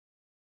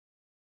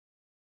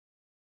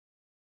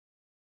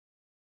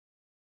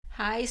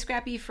Hi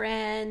Scrappy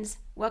friends,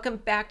 welcome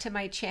back to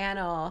my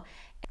channel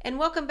and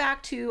welcome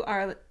back to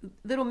our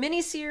little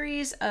mini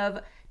series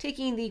of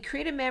taking the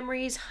Creative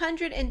Memories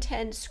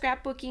 110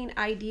 scrapbooking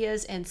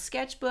ideas and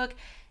sketchbook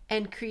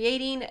and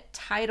creating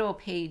title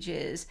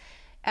pages.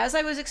 As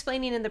I was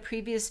explaining in the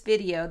previous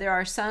video, there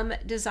are some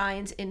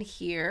designs in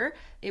here.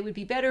 It would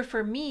be better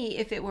for me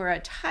if it were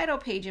a title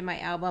page in my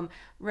album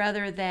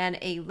rather than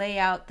a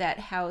layout that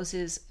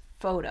houses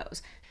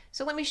photos.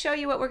 So let me show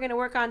you what we're going to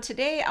work on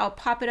today. I'll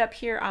pop it up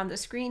here on the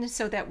screen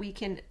so that we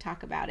can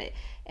talk about it.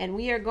 And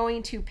we are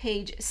going to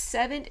page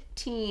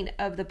 17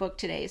 of the book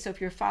today. So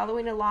if you're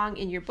following along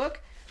in your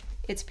book,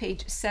 it's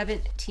page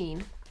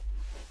 17.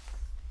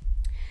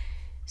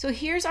 So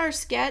here's our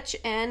sketch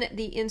and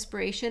the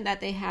inspiration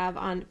that they have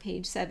on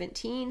page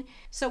 17.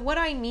 So what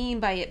I mean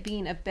by it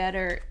being a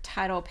better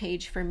title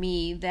page for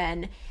me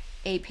than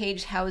a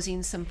page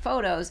housing some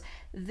photos,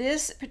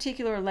 this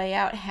particular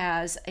layout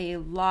has a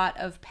lot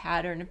of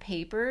pattern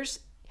papers,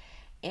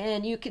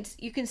 and you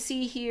can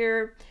see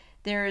here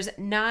there's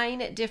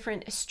 9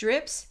 different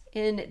strips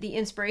in the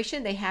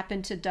inspiration. They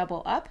happen to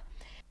double up.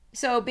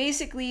 So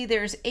basically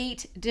there's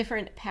 8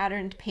 different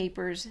patterned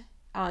papers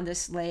on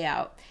this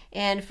layout,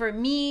 and for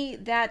me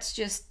that's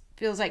just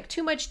feels like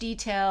too much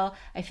detail.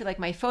 I feel like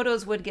my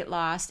photos would get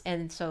lost,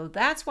 and so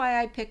that's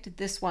why I picked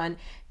this one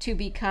to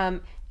become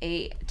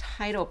a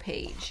title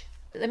page.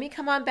 Let me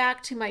come on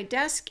back to my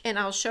desk and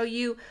I'll show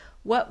you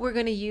what we're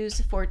going to use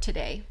for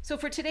today. So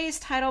for today's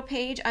title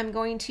page, I'm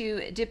going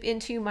to dip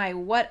into my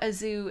What a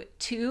Zoo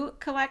 2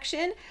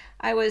 collection.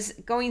 I was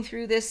going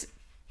through this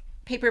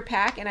paper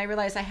pack and I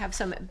realized I have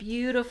some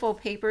beautiful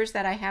papers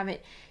that I haven't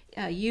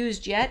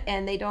used yet,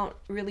 and they don't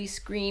really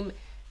scream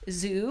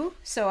zoo,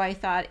 so I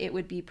thought it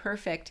would be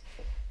perfect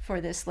for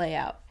this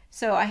layout.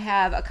 So I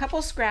have a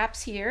couple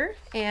scraps here,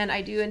 and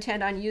I do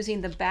intend on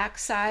using the back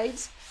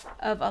sides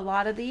of a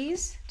lot of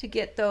these to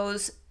get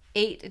those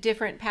 8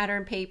 different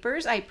pattern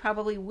papers. I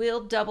probably will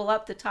double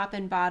up the top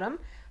and bottom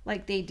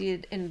like they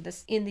did in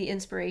the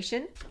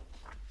inspiration.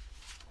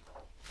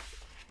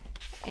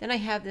 Then I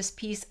have this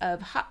piece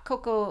of hot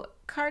cocoa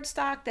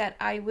cardstock that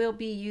I will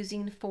be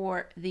using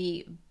for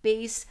the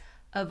base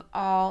of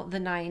all the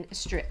 9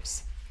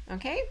 strips.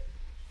 Okay,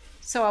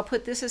 so I'll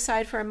put this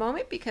aside for a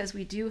moment because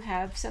we do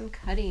have some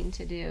cutting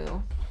to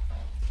do.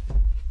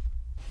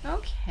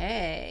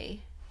 Okay,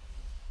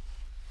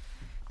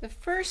 the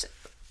first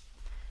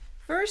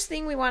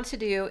thing we want to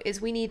do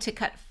is we need to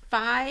cut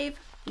 5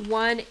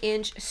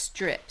 1-inch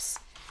strips.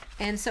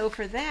 And so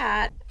for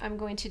that, I'm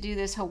going to do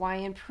this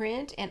Hawaiian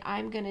print, and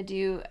I'm going to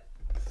do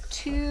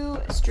 2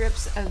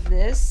 strips of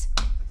this.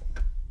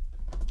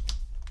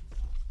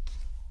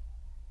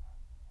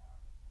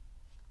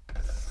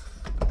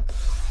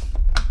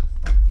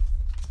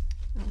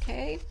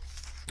 Okay,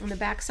 on the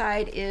back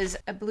side is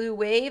a blue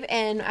wave,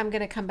 and I'm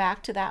going to come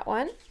back to that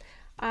one.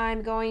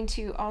 I'm going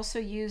to also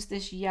use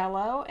this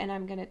yellow, and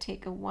I'm going to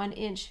take a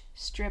 1-inch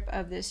strip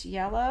of this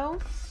yellow.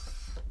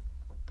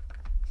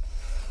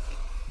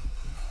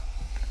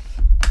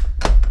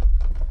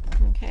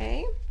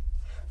 Okay,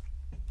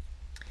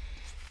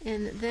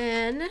 and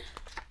then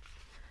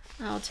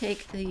I'll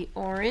take the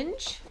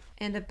orange,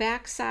 and the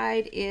back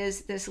side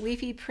is this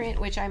leafy print,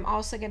 which I'm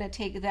also going to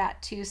take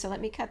that too. So let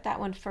me cut that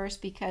one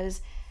first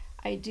because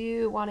I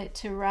do want it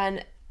to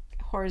run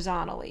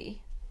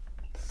horizontally.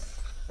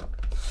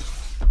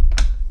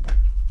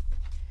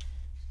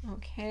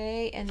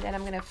 Okay, and then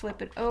I'm going to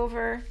flip it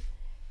over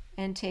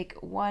and take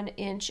 1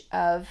 inch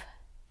of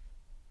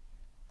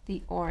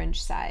the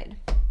orange side.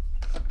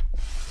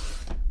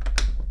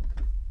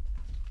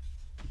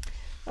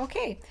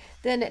 Okay,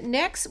 then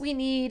next we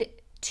need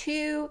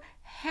 2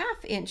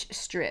 1/2-inch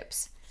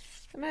strips.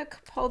 I'm going to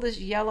pull this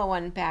yellow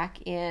one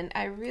back in.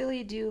 I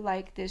really do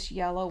like this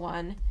yellow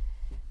one,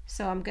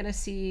 so I'm going to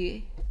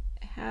see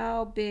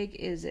how big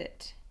is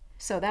it.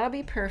 So that'll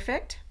be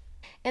perfect.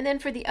 And then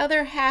for the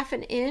other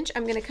 1/2 inch,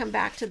 I'm going to come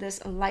back to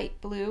this light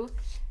blue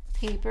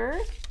paper.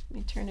 Let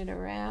me turn it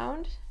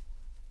around.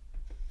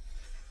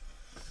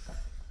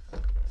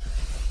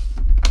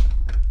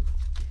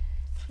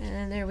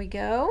 And there we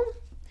go.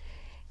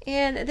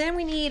 And then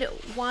we need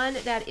one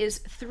that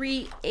is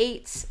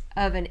 3/8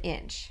 of an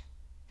inch.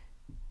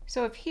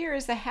 So if here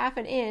is the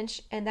 1/2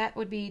 inch, and that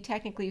would be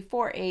technically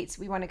 4/8,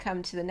 we want to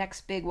come to the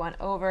next big one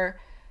over,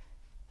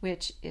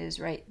 which is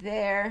right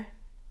there.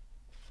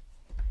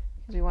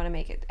 We want to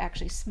make it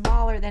actually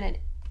smaller than a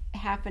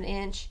 1/2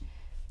 inch.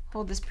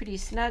 Hold this pretty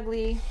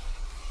snugly.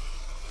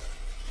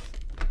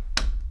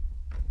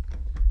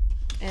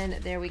 And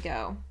there we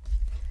go.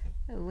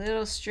 A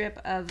little strip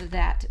of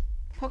that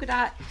polka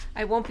dot.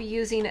 I won't be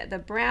using the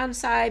brown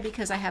side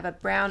because I have a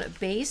brown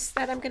base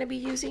that I'm going to be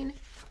using.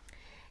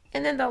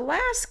 And then the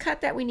last cut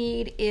that we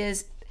need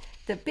is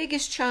the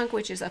biggest chunk,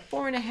 which is a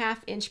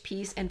 4.5-inch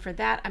piece, and for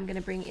that I'm going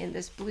to bring in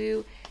this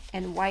blue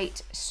and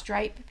white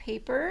stripe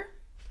paper.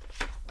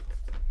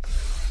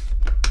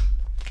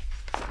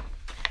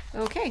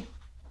 Okay,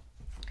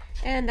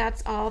 and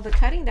that's all the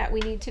cutting that we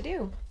need to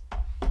do.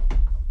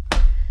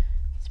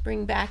 Let's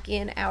bring back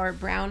in our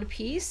brown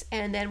piece,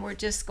 and then we're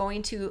just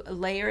going to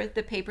layer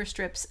the paper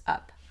strips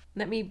up.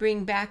 Let me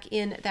bring back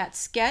in that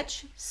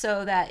sketch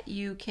so that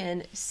you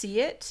can see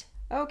it.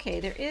 Okay,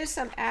 there is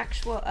some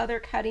actual other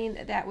cutting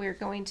that we're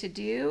going to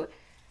do.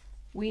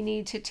 We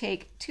need to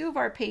take 2 of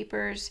our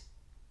papers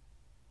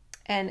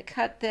and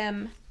cut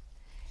them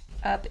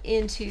up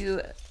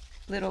into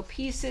little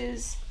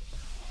pieces.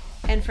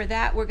 And for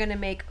that, we're going to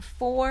make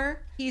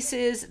 4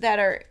 pieces that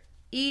are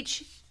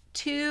each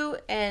 2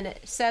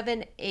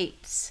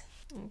 7/8.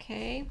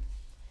 Okay.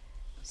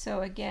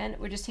 So again,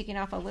 we're just taking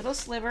off a little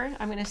sliver.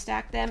 I'm going to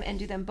stack them and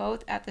do them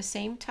both at the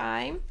same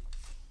time.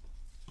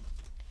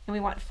 And we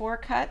want 4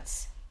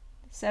 cuts.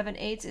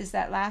 7/8 is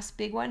that last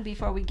big one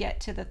before we get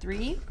to the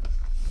 3.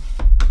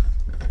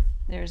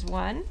 There's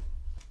 1.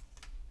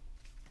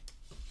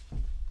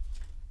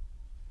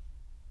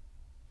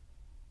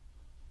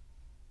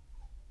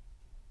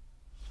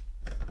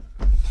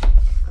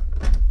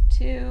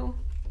 Two.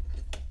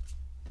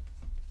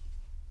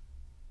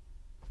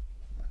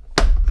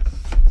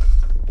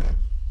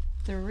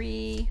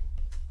 3.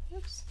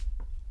 Oops.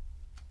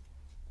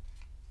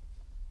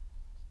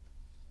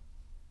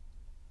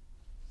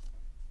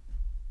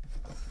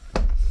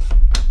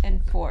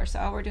 And 4. So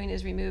all we're doing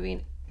is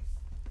removing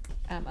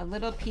a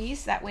little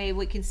piece. That way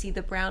we can see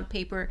the brown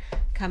paper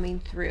coming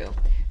through.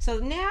 So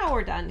now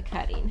we're done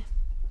cutting.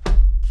 So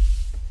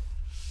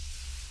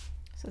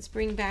let's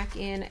bring back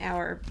in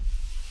our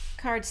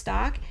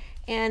cardstock,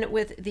 and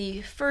with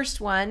the first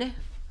one,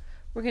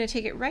 we're going to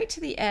take it right to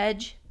the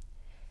edge,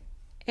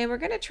 and we're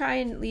going to try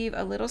and leave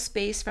a little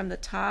space from the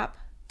top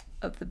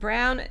of the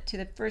brown to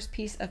the first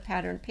piece of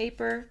pattern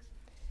paper,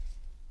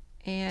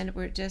 and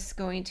we're just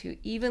going to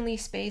evenly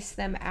space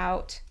them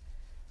out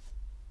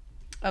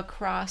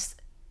across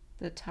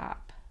the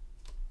top.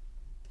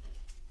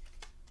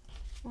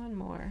 One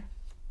more.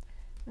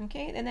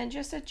 Okay, and then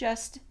just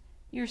adjust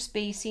your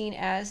spacing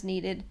as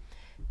needed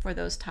for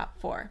those top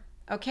 4.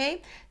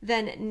 Okay,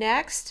 then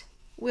next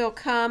will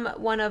come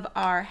one of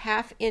our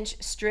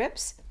 1/2-inch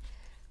strips.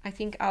 I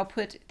think I'll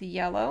put the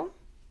yellow.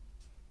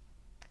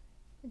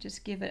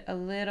 Just give it a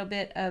little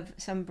bit of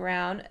some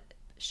brown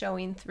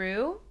showing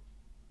through.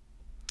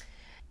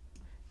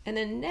 And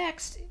then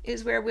next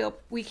is where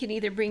we can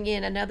either bring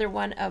in another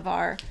one of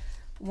our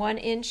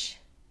 1-inch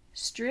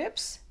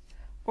strips,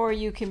 or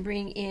you can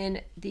bring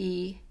in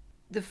the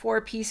 4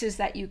 pieces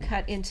that you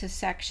cut into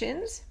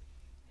sections.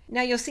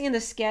 Now you'll see in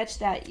the sketch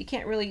that you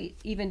can't really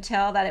even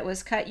tell that it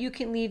was cut. You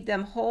can leave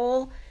them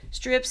whole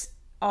strips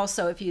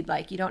also if you'd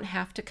like. You don't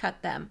have to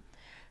cut them.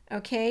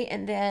 Okay,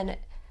 and then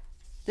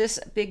this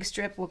big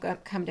strip will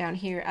come down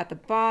here at the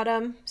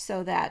bottom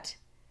so that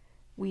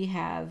we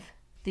have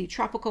the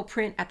tropical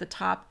print at the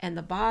top and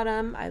the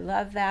bottom. I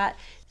love that.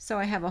 So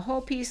I have a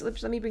whole piece.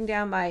 Let me bring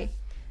down my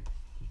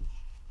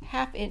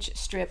 1/2-inch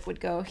strip would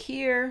go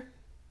here.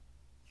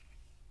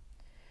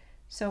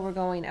 So we're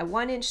going a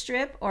 1-inch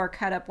strip or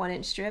cut up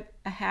 1-inch strip,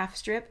 a 1/2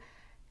 strip,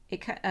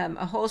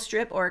 a whole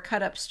strip or a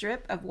cut up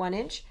strip of 1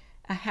 inch,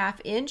 a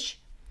 1/2 inch,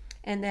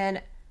 and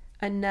then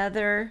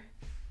another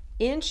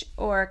inch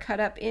or a cut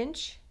up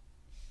inch.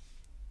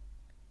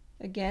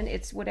 Again,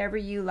 it's whatever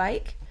you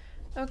like.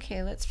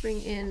 Okay, let's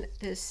bring in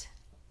this,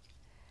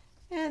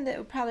 and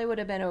it probably would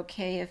have been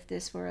okay if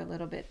this were a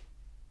little bit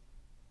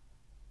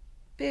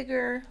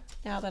bigger.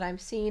 Now that I'm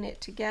seeing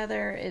it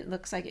together, it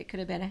looks like it could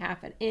have been a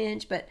 1/2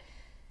 inch, but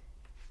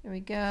there we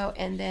go.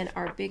 And then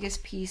our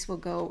biggest piece will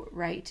go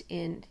right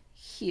in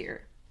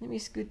here. Let me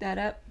scoot that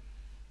up.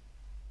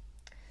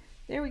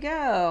 There we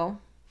go.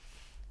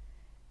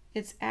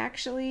 It's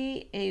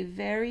actually a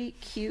very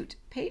cute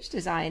page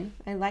design.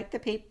 I like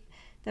the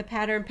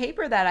pattern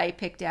paper that I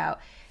picked out.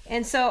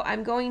 And so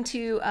I'm going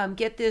to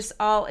get this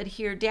all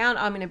adhered down.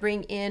 I'm going to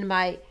bring in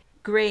my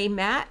gray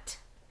mat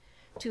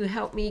to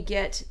help me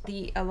get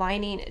the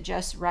aligning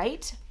just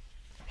right.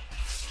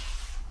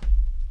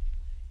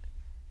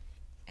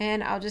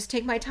 And I'll just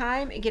take my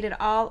time and get it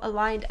all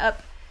aligned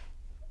up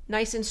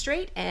nice and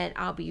straight, and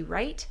I'll be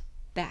right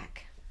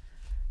back.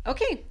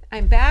 Okay,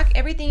 I'm back.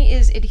 Everything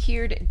is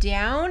adhered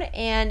down,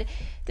 and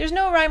there's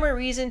no rhyme or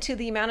reason to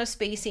the amount of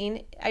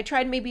spacing. I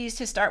tried maybe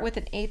to start with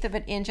 1/8 of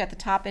an inch at the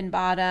top and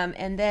bottom,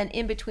 and then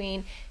in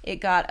between it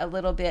got a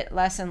little bit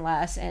less and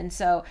less. And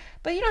so,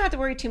 but you don't have to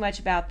worry too much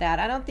about that.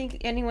 I don't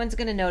think anyone's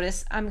going to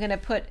notice. I'm going to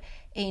put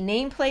a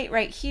nameplate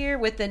right here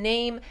with the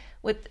name,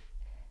 with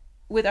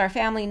our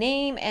family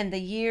name and the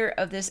year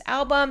of this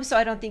album, so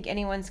I don't think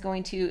anyone's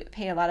going to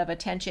pay a lot of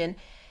attention.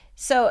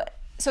 So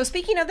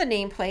speaking of the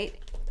nameplate,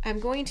 I'm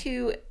going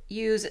to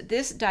use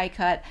this die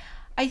cut.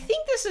 I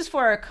think this is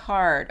for a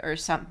card or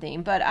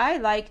something, but I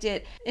liked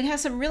it. It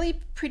has some really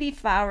pretty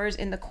flowers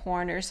in the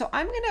corner, so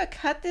I'm going to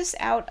cut this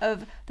out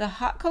of the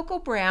hot cocoa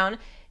brown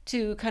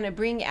to kind of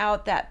bring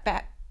out that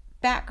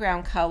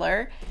background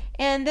color,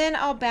 and then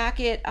I'll back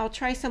it. I'll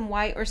try some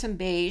white or some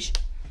beige,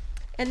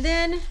 and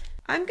then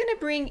I'm going to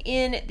bring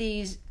in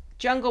these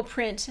jungle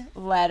print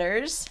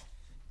letters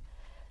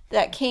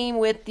that came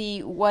with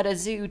the What a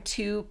Zoo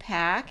 2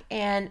 pack,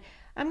 and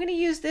I'm going to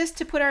use this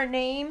to put our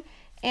name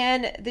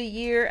and the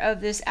year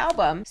of this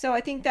album. So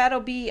I think that'll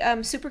be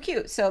super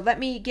cute. So let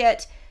me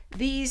get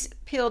these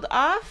peeled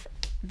off,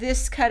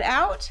 this cut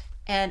out,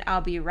 and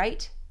I'll be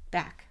right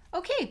back.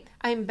 Okay,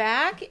 I'm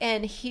back,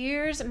 and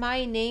here's my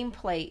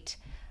nameplate.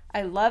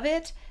 I love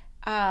it.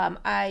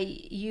 I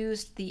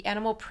used the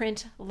animal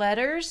print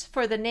letters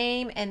for the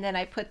name, and then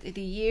I put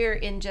the year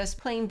in just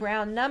plain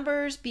brown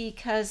numbers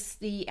because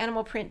the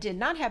animal print did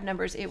not have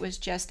numbers. It was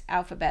just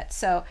alphabet.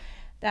 So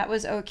that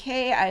was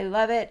okay. I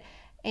love it.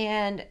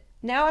 And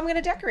now I'm going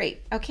to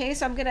decorate. Okay,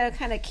 so I'm going to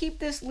kind of keep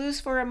this loose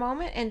for a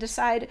moment and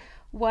decide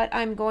what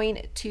I'm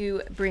going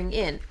to bring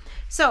in.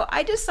 So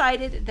I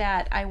decided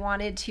that I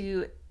wanted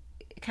to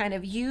kind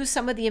of use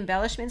some of the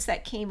embellishments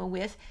that came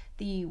with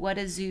the What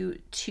a Zoo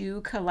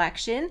 2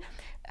 collection.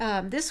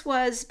 This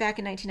was back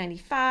in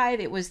 1995.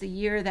 It was the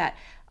year that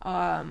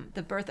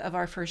the birth of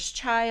our first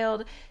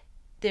child.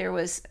 There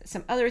was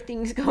some other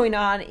things going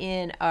on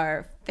in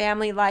our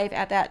family life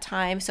at that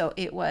time, so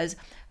it was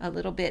a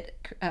little bit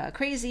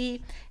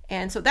crazy.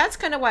 And so that's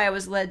kind of why I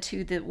was led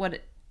to the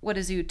What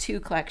a Zoo 2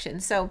 collection.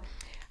 So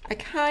I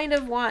kind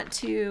of want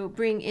to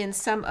bring in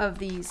some of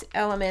these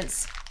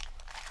elements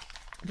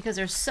because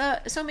there's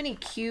so many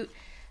cute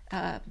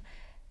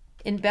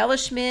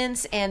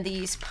embellishments and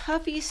these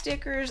puffy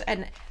stickers,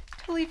 and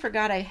totally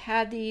forgot I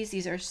had these.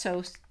 These are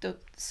so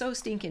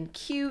stinking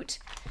cute.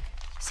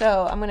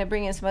 So I'm going to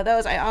bring in some of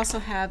those. I also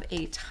have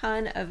a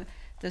ton of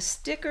the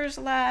stickers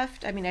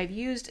left. I mean, I've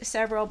used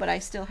several, but I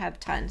still have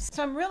tons.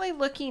 So I'm really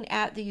looking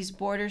at these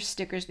border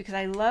stickers because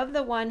I love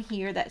the one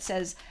here that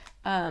says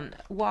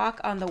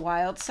walk on the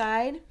wild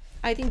side.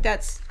 I think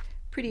that's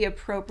pretty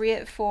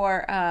appropriate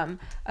for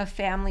a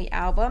family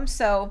album.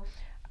 So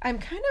I'm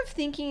kind of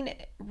thinking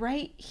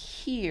right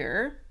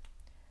here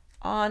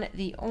on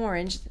the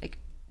orange, like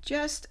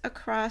just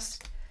across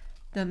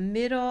the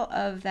middle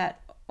of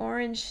that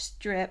orange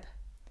strip,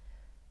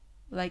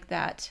 like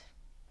that.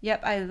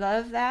 Yep, I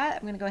love that.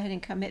 I'm going to go ahead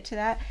and commit to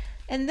that.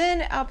 And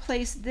then I'll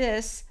place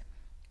this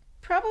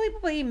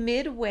probably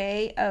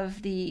midway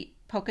of the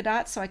polka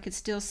dots so I could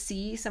still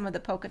see some of the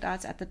polka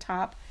dots at the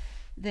top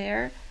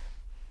there.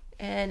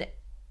 And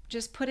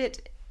just put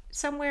it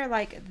somewhere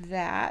like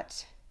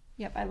that.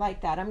 Yep, I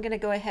like that. I'm going to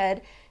go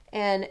ahead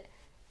and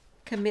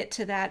commit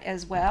to that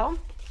as well.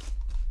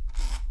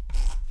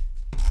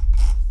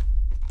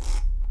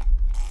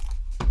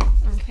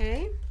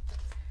 Okay,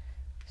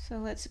 so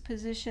let's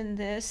position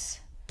this.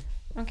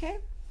 Okay,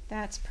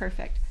 that's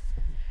perfect.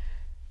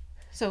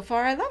 So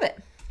far, I love it.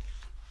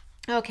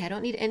 Okay, I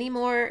don't need any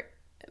more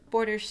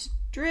border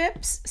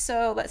strips,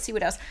 so let's see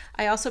what else.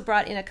 I also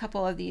brought in a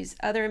couple of these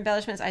other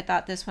embellishments. I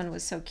thought this one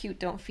was so cute.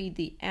 Don't feed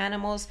the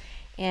animals.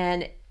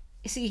 And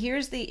see,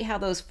 here's how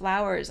those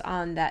flowers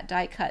on that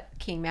die cut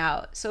came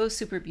out. So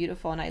super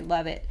beautiful, and I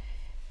love it.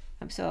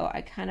 So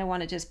I kind of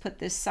want to just put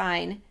this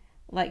sign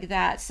like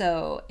that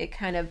so it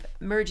kind of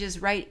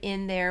merges right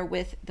in there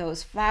with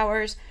those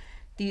flowers.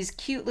 These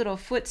cute little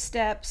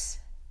footsteps.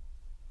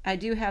 I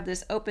do have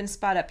this open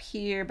spot up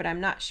here, but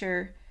I'm not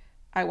sure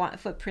I want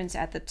footprints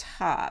at the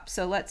top.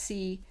 So let's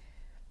see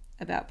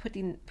about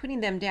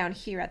putting them down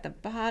here at the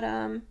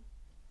bottom.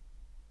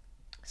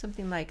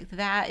 Something like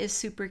that is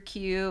super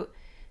cute.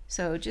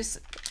 So just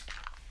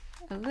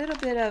a little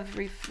bit of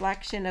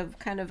reflection of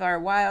kind of our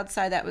wild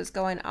side that was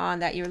going on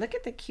that year. Look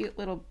at the cute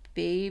little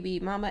baby,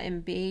 mama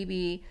and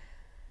baby.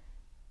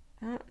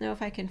 I don't know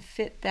if I can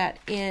fit that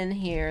in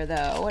here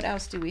though. What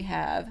else do we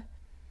have?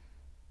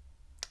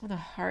 Oh, the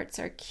hearts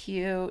are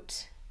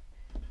cute.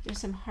 There's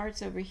some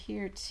hearts over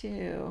here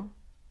too.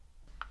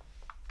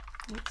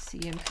 Let's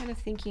see, I'm kind of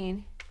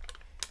thinking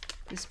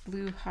this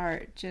blue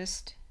heart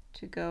just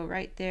to go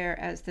right there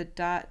as the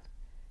dot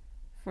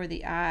for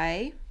the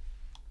eye.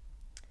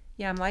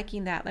 Yeah, I'm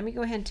liking that. Let me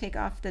go ahead and take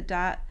off the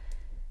dot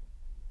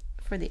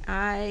for the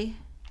eye.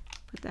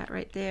 Put that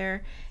right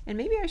there. And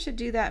maybe I should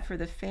do that for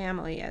the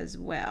family as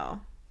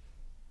well.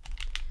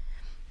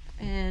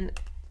 And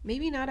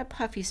maybe not a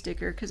puffy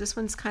sticker because this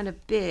one's kind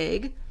of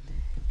big.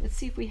 Let's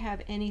see if we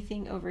have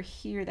anything over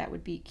here that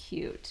would be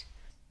cute.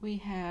 We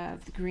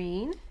have the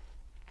green,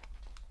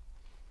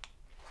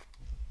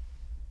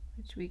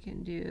 which we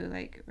can do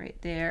like right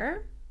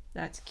there.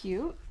 That's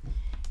cute.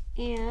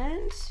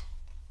 And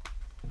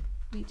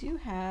we do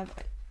have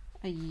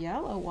a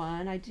yellow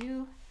one. I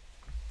do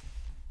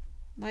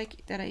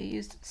like that I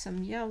used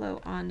some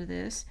yellow on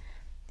this.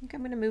 I think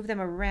I'm going to move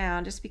them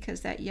around just because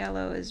that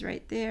yellow is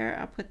right there.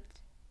 I'll put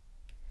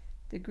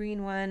the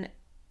green one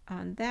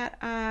on that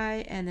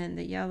eye and then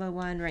the yellow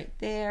one right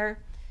there.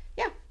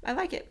 Yeah, I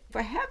like it. If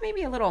I have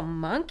maybe a little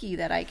monkey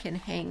that I can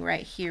hang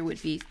right here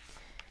would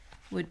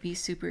be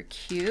super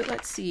cute.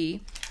 Let's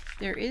see.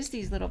 There is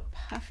these little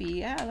puffy.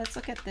 Yeah, let's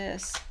look at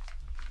this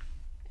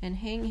and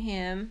hang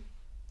him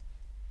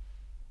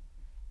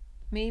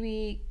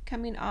maybe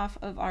coming off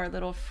of our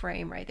little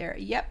frame right there.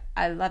 Yep,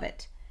 I love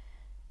it.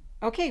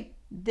 Okay,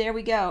 there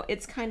we go.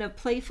 It's kind of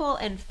playful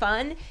and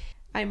fun.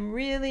 I'm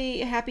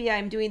really happy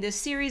I'm doing this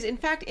series. In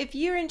fact, if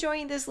you're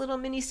enjoying this little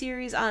mini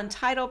series on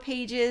title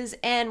pages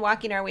and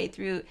walking our way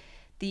through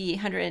the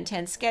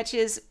 110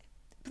 sketches,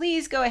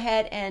 please go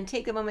ahead and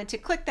take a moment to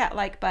click that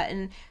like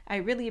button. I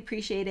really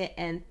appreciate it,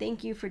 and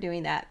thank you for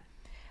doing that.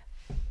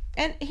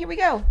 And here we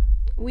go.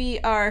 We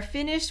are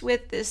finished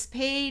with this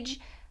page.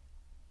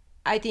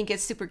 I think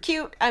it's super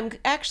cute. I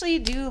actually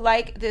do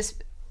like this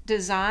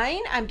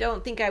design. I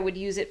don't think I would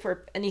use it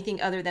for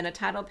anything other than a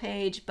title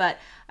page, but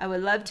I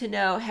would love to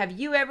know, have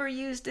you ever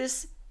used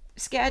this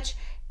sketch,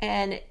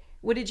 and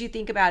what did you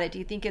think about it? Do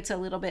you think it's a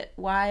little bit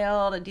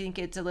wild, or do you think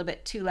it's a little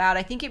bit too loud?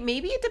 I think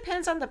maybe it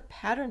depends on the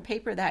pattern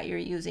paper that you're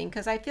using,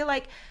 because I feel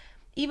like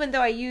even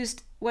though I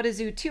used What a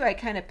Zoo too, I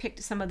kind of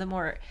picked some of the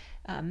more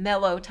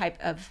mellow type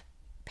of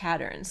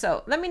patterns.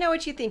 So let me know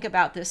what you think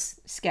about this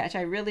sketch.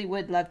 I really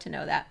would love to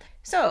know that.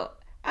 So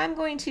I'm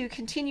going to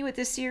continue with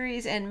this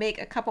series and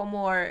make a couple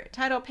more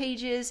title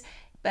pages.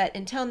 But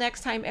until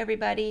next time,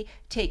 everybody,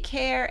 take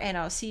care, and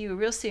I'll see you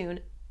real soon.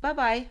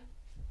 Bye-bye.